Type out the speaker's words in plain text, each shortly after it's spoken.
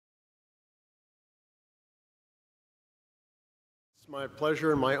My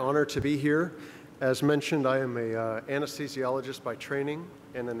pleasure and my honor to be here. As mentioned, I am an anesthesiologist by training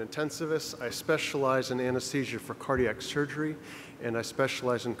and an intensivist. I specialize in anesthesia for cardiac surgery, and I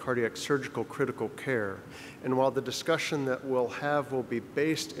specialize in cardiac surgical critical care. And while the discussion that we'll have will be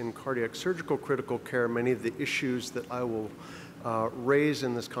based in cardiac surgical critical care, many of the issues that I will raise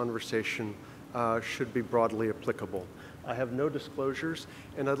in this conversation should be broadly applicable. I have no disclosures,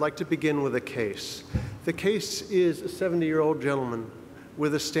 and I'd like to begin with a case. The case is a 70-year-old gentleman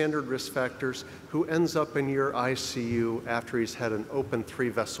with the standard risk factors who ends up in your ICU after he's had an open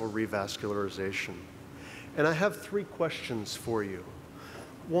 3-vessel revascularization. And I have 3 questions for you.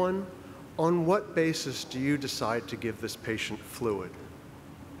 1, on what basis do you decide to give this patient fluid?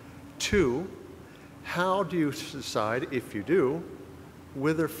 2, how do you decide, if you do,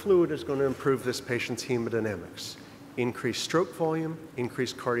 whether fluid is going to improve this patient's hemodynamics? Increase stroke volume,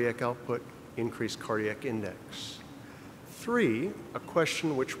 increase cardiac output, increase cardiac index. 3, a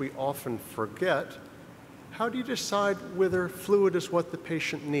question which we often forget, how do you decide whether fluid is what the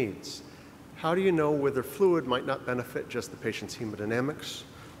patient needs? How do you know whether fluid might not benefit just the patient's hemodynamics,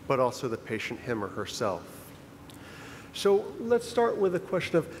 but also the patient, him or herself? So let's start with the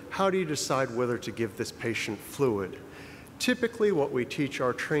question of how do you decide whether to give this patient fluid? Typically, what we teach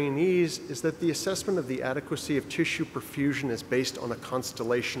our trainees is that the assessment of the adequacy of tissue perfusion is based on a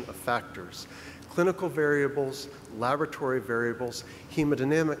constellation of factors: clinical variables, laboratory variables,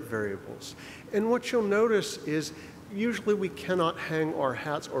 hemodynamic variables. And what you'll notice is usually we cannot hang our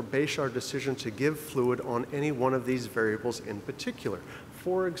hats or base our decision to give fluid on any one of these variables in particular.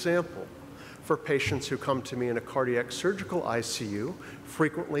 For example, for patients who come to me in a cardiac surgical ICU,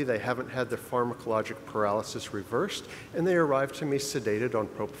 frequently they haven't had their pharmacologic paralysis reversed, and they arrive to me sedated on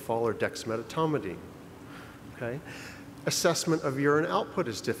propofol or dexmedetomidine. Okay? Assessment of urine output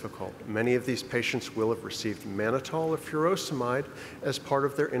is difficult. Many of these patients will have received mannitol or furosemide as part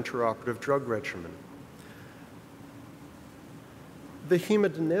of their intraoperative drug regimen. The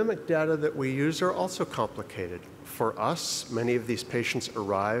hemodynamic data that we use are also complicated. For us, many of these patients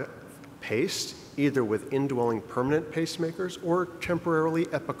arrive paced, either with indwelling permanent pacemakers or temporarily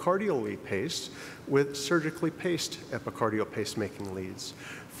epicardially paced with surgically paced epicardial pacemaking leads.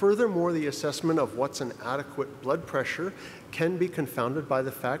 Furthermore, the assessment of what's an adequate blood pressure can be confounded by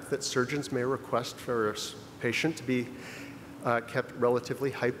the fact that surgeons may request for a patient to be kept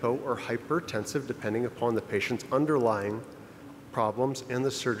relatively hypo or hypertensive depending upon the patient's underlying problems and the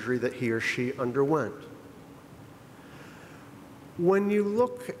surgery that he or she underwent. When you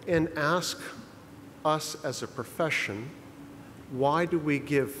look and ask us as a profession, why do we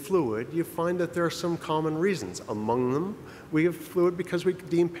give fluid, you find that there are some common reasons. Among them, we give fluid because we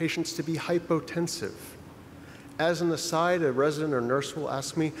deem patients to be hypotensive. As an aside, a resident or nurse will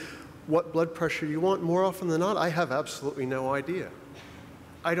ask me what blood pressure you want. More often than not, I have absolutely no idea.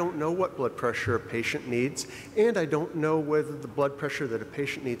 I don't know what blood pressure a patient needs, and I don't know whether the blood pressure that a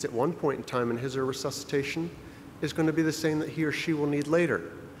patient needs at one point in time in his or her resuscitation is going to be the same that he or she will need later.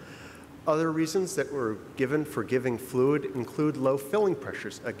 Other reasons that were given for giving fluid include low filling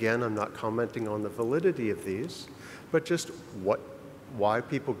pressures. Again, I'm not commenting on the validity of these, but just why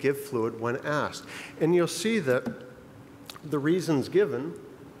people give fluid when asked. And you'll see that the reasons given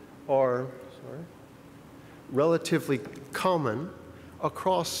are relatively common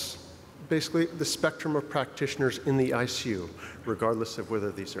across basically the spectrum of practitioners in the ICU, regardless of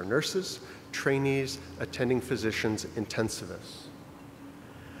whether these are nurses, trainees, attending physicians, intensivists.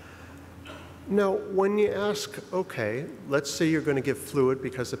 Now, when you ask, okay, let's say you're going to give fluid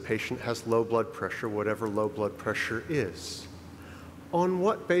because the patient has low blood pressure, whatever low blood pressure is. On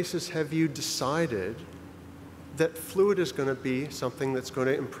what basis have you decided that fluid is going to be something that's going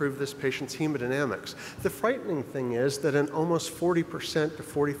to improve this patient's hemodynamics? The frightening thing is that in almost 40% to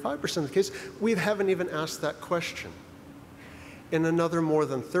 45% of the case, we haven't even asked that question. In another more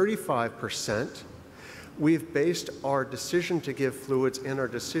than 35%, we've based our decision to give fluids and our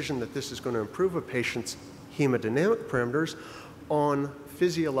decision that this is going to improve a patient's hemodynamic parameters on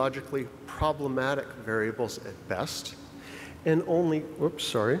physiologically problematic variables at best, and only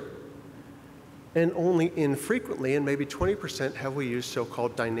infrequently, and maybe 20%, have we used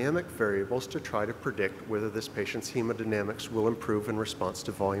so-called dynamic variables to try to predict whether this patient's hemodynamics will improve in response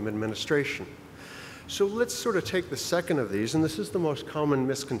to volume administration. So let's sort of take the second of these, and this is the most common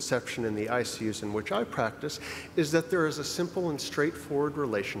misconception in the ICUs in which I practice, is that there is a simple and straightforward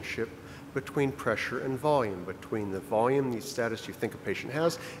relationship between pressure and volume, between the volume, the status you think a patient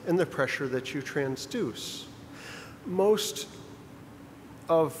has, and the pressure that you transduce. Most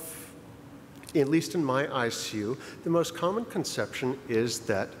of, at least in my ICU, the most common conception is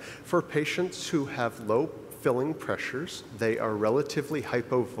that for patients who have low filling pressures. They are relatively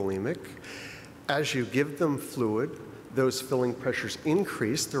hypovolemic. As you give them fluid, those filling pressures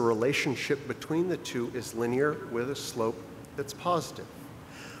increase. The relationship between the two is linear with a slope that's positive.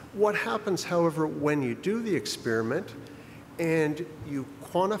 What happens, however, when you do the experiment and you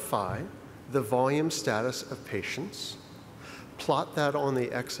quantify the volume status of patients, plot that on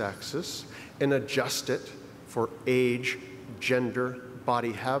the x-axis, and adjust it for age, gender,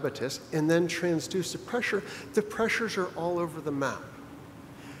 body habitus, and then transduce the pressures are all over the map.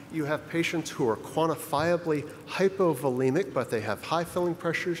 You have patients who are quantifiably hypovolemic, but they have high filling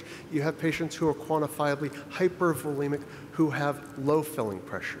pressures. You have patients who are quantifiably hypervolemic, who have low filling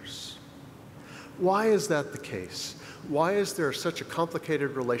pressures. Why is that the case? Why is there such a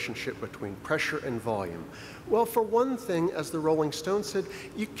complicated relationship between pressure and volume? Well, for one thing, as the Rolling Stone said,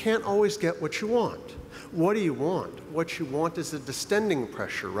 you can't always get what you want. What do you want? What you want is a distending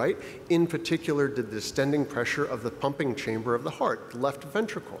pressure, right? In particular, the distending pressure of the pumping chamber of the heart, the left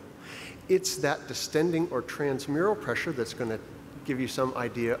ventricle. It's that distending or transmural pressure that's going to give you some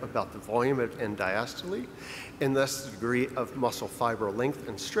idea about the volume and diastole, and thus the degree of muscle fiber length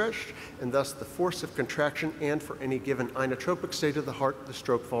and stretch, and thus the force of contraction, and for any given inotropic state of the heart, the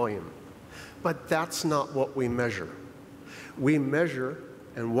stroke volume. But that's not what we measure. We measure,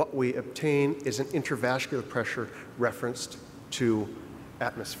 and what we obtain is an intravascular pressure referenced to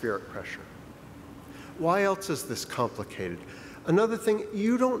atmospheric pressure. Why else is this complicated? Another thing,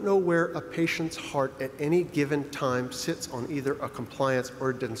 you don't know where a patient's heart at any given time sits on either a compliance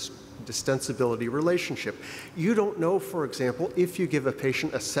or distensibility relationship. You don't know, for example, if you give a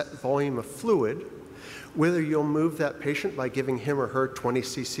patient a set volume of fluid, whether you'll move that patient by giving him or her 20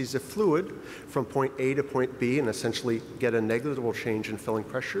 cc's of fluid from point A to point B and essentially get a negligible change in filling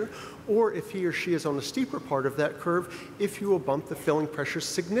pressure, or if he or she is on the steeper part of that curve, if you will bump the filling pressure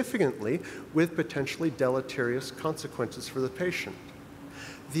significantly with potentially deleterious consequences for the patient.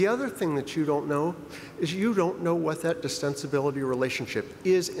 The other thing that you don't know is you don't know what that distensibility relationship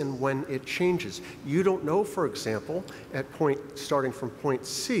is and when it changes. You don't know, for example, starting from point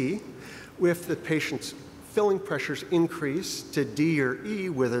C, if the patient's filling pressures increase to D or E,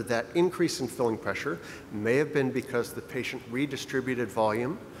 whether that increase in filling pressure may have been because the patient redistributed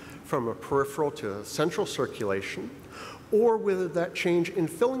volume from a peripheral to a central circulation, or whether that change in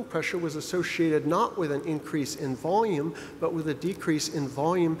filling pressure was associated not with an increase in volume, but with a decrease in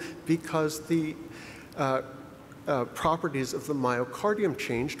volume because the properties of the myocardium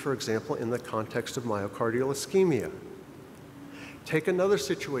changed, for example, in the context of myocardial ischemia. Take another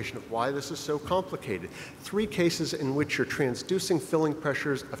situation of why this is so complicated. 3 cases in which you're transducing filling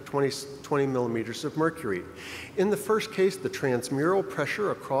pressures of 20 millimeters of mercury. In the first case, the transmural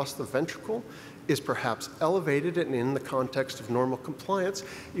pressure across the ventricle is perhaps elevated, and in the context of normal compliance,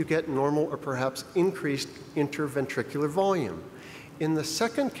 you get normal or perhaps increased interventricular volume. In the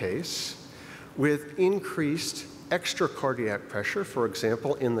second case, with increased extracardiac pressure, for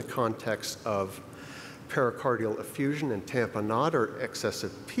example, in the context of pericardial effusion and tamponade or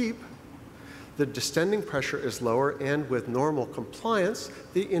excessive PEEP, the distending pressure is lower, and with normal compliance,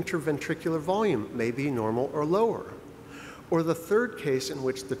 the interventricular volume may be normal or lower. Or the third case in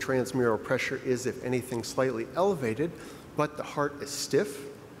which the transmural pressure is, if anything, slightly elevated, but the heart is stiff,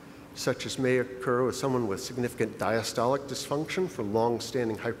 such as may occur with someone with significant diastolic dysfunction from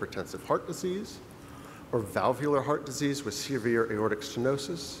long-standing hypertensive heart disease, or valvular heart disease with severe aortic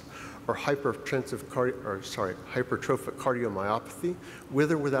stenosis, or hypertrophic cardiomyopathy,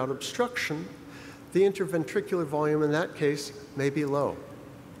 with or without obstruction, the interventricular volume in that case may be low.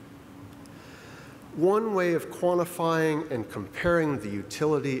 One way of quantifying and comparing the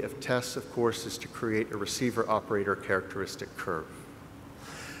utility of tests, of course, is to create a receiver-operator characteristic curve.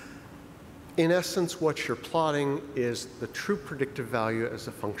 In essence, what you're plotting is the true predictive value as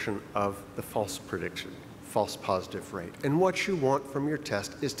a function of the false positive rate. And what you want from your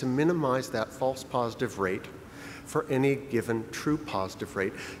test is to minimize that false positive rate for any given true positive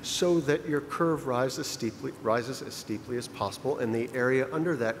rate so that your curve rises as steeply as possible and the area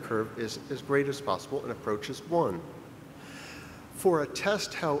under that curve is as great as possible and approaches 1. For a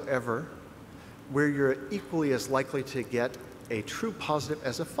test, however, where you're equally as likely to get a true positive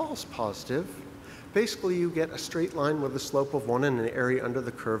as a false positive, basically you get a straight line with a slope of 1 and an area under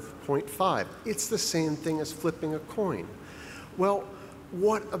the curve of 0.5. It's the same thing as flipping a coin. Well,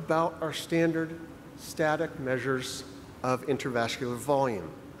 what about our standard static measures of intravascular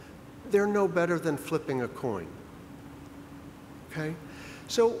volume? They're no better than flipping a coin. Okay?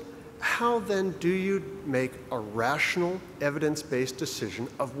 So how then do you make a rational, evidence-based decision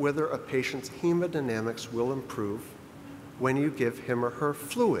of whether a patient's hemodynamics will improve when you give him or her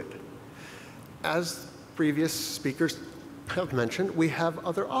fluid? As previous speakers have mentioned, we have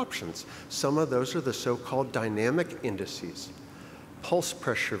other options. Some of those are the so-called dynamic indices, pulse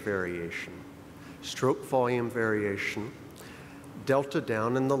pressure variation, stroke volume variation, delta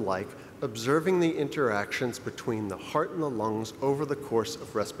down, and the like, observing the interactions between the heart and the lungs over the course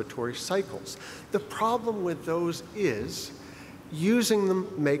of respiratory cycles. The problem with those is using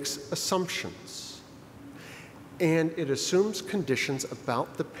them makes assumptions, and it assumes conditions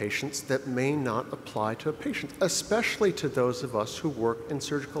about the patients that may not apply to a patient, especially to those of us who work in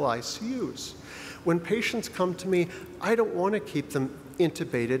surgical ICUs. When patients come to me, I don't want to keep them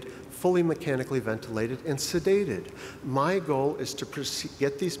intubated, fully mechanically ventilated, and sedated. My goal is to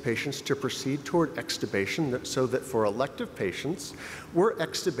get these patients to proceed toward extubation so that for elective patients, we're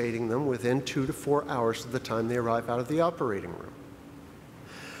extubating them within 2 to 4 hours of the time they arrive out of the operating room.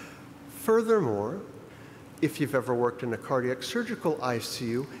 Furthermore, if you've ever worked in a cardiac surgical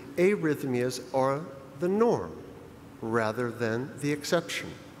ICU, arrhythmias are the norm rather than the exception.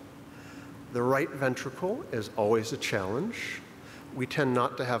 The right ventricle is always a challenge. We tend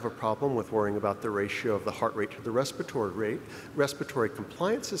not to have a problem with worrying about the ratio of the heart rate to the respiratory rate. Respiratory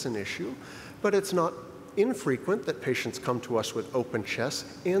compliance is an issue, but it's not infrequent that patients come to us with open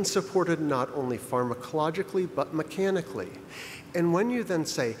chests and supported not only pharmacologically but mechanically. And when you then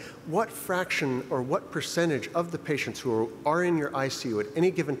say, what fraction or what percentage of the patients who are in your ICU at any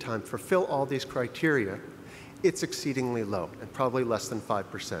given time fulfill all these criteria, it's exceedingly low, and probably less than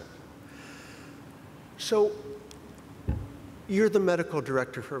 5%. So you're the medical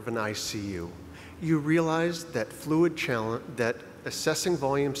director of an ICU. You realize that that assessing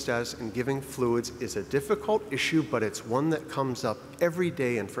volume status and giving fluids is a difficult issue, but it's one that comes up every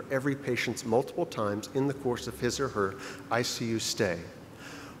day and for every patient multiple times in the course of his or her ICU stay.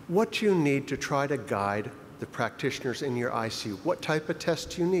 What do you need to try to guide the practitioners in your ICU? What type of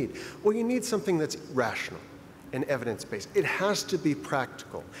test do you need? Well, you need something that's rational and evidence-based. It has to be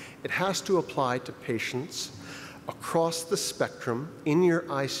practical. It has to apply to patients across the spectrum in your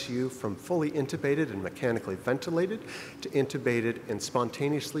ICU, from fully intubated and mechanically ventilated to intubated and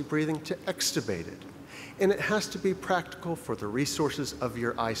spontaneously breathing to extubated. And it has to be practical for the resources of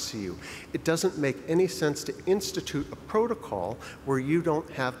your ICU. It doesn't make any sense to institute a protocol where you don't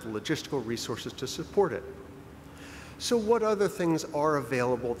have the logistical resources to support it. So what other things are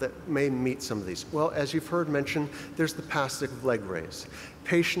available that may meet some of these? Well, as you've heard mentioned, there's the passive leg raise.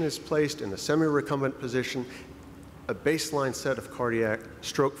 Patient is placed in a semi-recumbent position. A baseline set of cardiac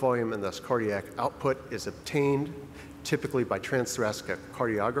stroke volume and thus cardiac output is obtained, typically by transthoracic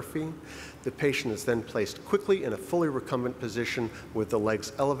echocardiography. The patient is then placed quickly in a fully recumbent position with the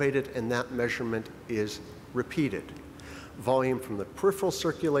legs elevated, and that measurement is repeated. Volume from the peripheral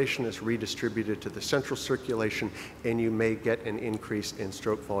circulation is redistributed to the central circulation, and you may get an increase in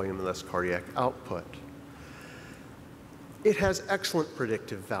stroke volume and thus cardiac output. It has excellent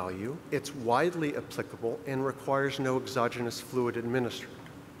predictive value, it's widely applicable, and requires no exogenous fluid administered.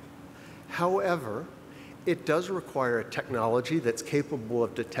 However, it does require a technology that's capable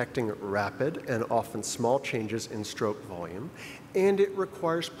of detecting rapid and often small changes in stroke volume, and it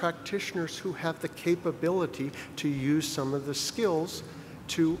requires practitioners who have the capability to use some of the skills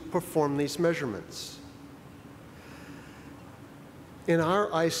to perform these measurements. In our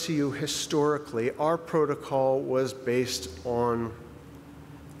ICU, historically, our protocol was based on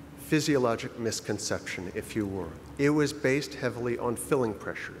physiologic misconception, if you will. It was based heavily on filling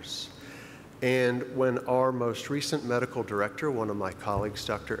pressures. And when our most recent medical director, one of my colleagues,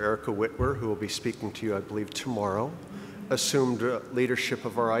 Dr. Erica Whitwer, who will be speaking to you, I believe, tomorrow, assumed leadership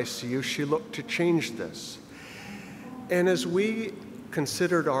of our ICU, she looked to change this. And as we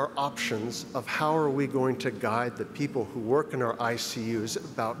considered our options of how are we going to guide the people who work in our ICUs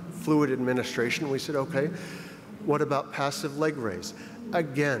about fluid administration, we said, okay, what about passive leg raise?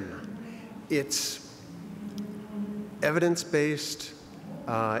 Again, it's evidence-based,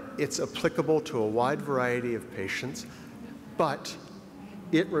 it's applicable to a wide variety of patients, but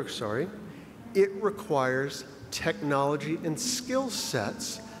it requires technology and skill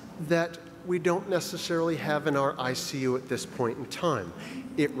sets that we don't necessarily have in our ICU at this point in time.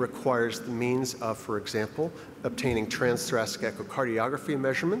 It requires the means of, for example, obtaining transthoracic echocardiography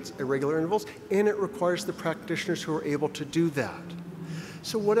measurements at regular intervals, and it requires the practitioners who are able to do that.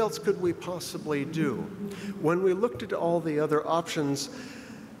 So what else could we possibly do? When we looked at all the other options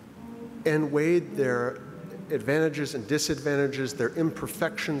and weighed their advantages and disadvantages, their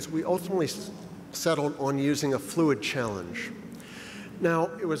imperfections, we ultimately settled on using a fluid challenge.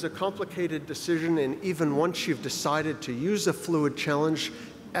 Now, it was a complicated decision, and even once you've decided to use a fluid challenge,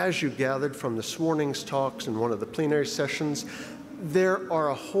 as you gathered from this morning's talks and one of the plenary sessions, there are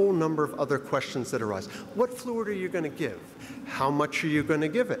a whole number of other questions that arise. What fluid are you going to give? How much are you going to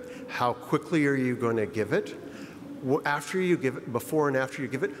give it? How quickly are you going to give it? After you give it, before and after you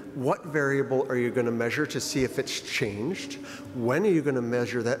give it, what variable are you going to measure to see if it's changed? When are you going to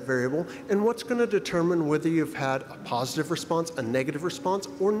measure that variable? And what's going to determine whether you've had a positive response, a negative response,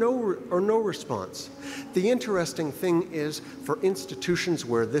 or no response? The interesting thing is, for institutions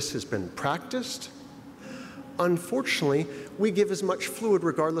where this has been practiced, unfortunately, we give as much fluid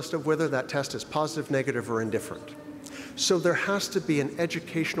regardless of whether that test is positive, negative, or indifferent. So there has to be an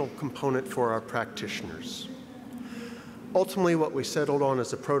educational component for our practitioners. Ultimately, what we settled on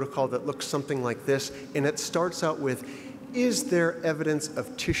is a protocol that looks something like this, and it starts out with, is there evidence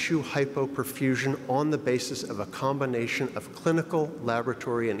of tissue hypoperfusion on the basis of a combination of clinical,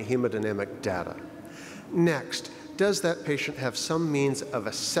 laboratory, and hemodynamic data? Next, does that patient have some means of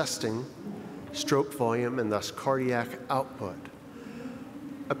assessing stroke volume and thus cardiac output?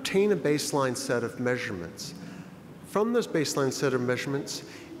 Obtain a baseline set of measurements. From this baseline set of measurements,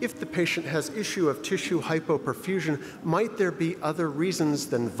 if the patient has issue of tissue hypoperfusion, might there be other reasons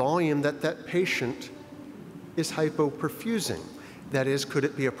than volume that that patient is hypoperfusing? That is, could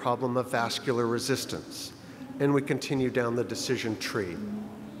it be a problem of vascular resistance? And we continue down the decision tree.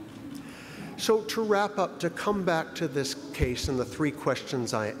 So to wrap up, to come back to this case and the three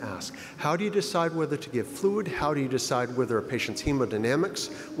questions I ask: how do you decide whether to give fluid? How do you decide whether a patient's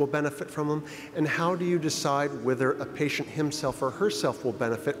hemodynamics will benefit from them? And how do you decide whether a patient himself or herself will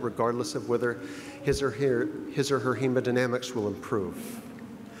benefit regardless of whether his or her hemodynamics will improve?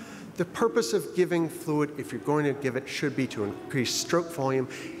 The purpose of giving fluid, if you're going to give it, should be to increase stroke volume,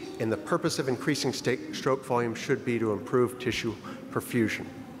 and the purpose of increasing stroke volume should be to improve tissue perfusion.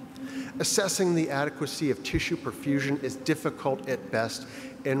 Assessing the adequacy of tissue perfusion is difficult at best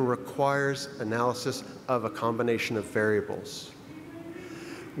and requires analysis of a combination of variables.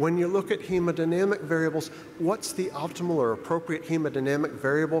 When you look at hemodynamic variables, what's the optimal or appropriate hemodynamic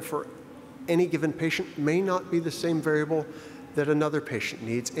variable for any given patient may not be the same variable that another patient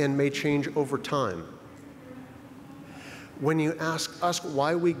needs and may change over time. When you ask us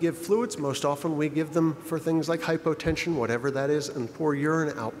why we give fluids, most often we give them for things like hypotension, whatever that is, and poor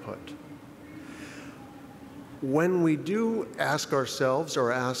urine output. When we do ask ourselves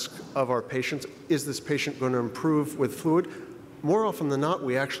or ask of our patients, is this patient going to improve with fluid? More often than not,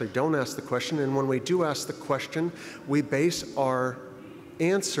 we actually don't ask the question, and when we do ask the question, we base our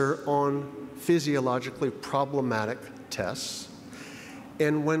answer on physiologically problematic tests.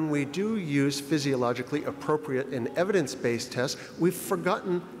 And when we do use physiologically appropriate and evidence-based tests, we've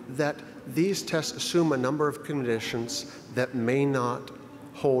forgotten that these tests assume a number of conditions that may not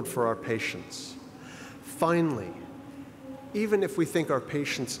hold for our patients. Finally, even if we think we're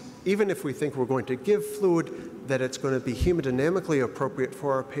going to give fluid, that it's going to be hemodynamically appropriate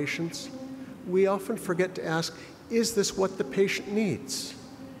for our patients, we often forget to ask, is this what the patient needs?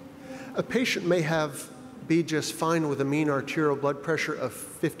 A patient may be just fine with a mean arterial blood pressure of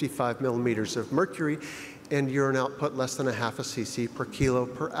 55 millimeters of mercury and urine output less than 0.5 cc per kilo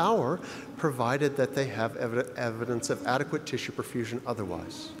per hour, provided that they have evidence of adequate tissue perfusion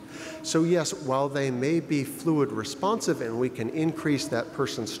otherwise. So yes, while they may be fluid responsive and we can increase that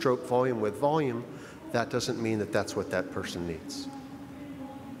person's stroke volume with volume, that doesn't mean that that's what that person needs.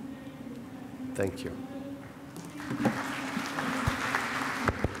 Thank you.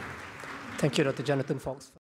 Thank you, Dr. Jonathan Fox.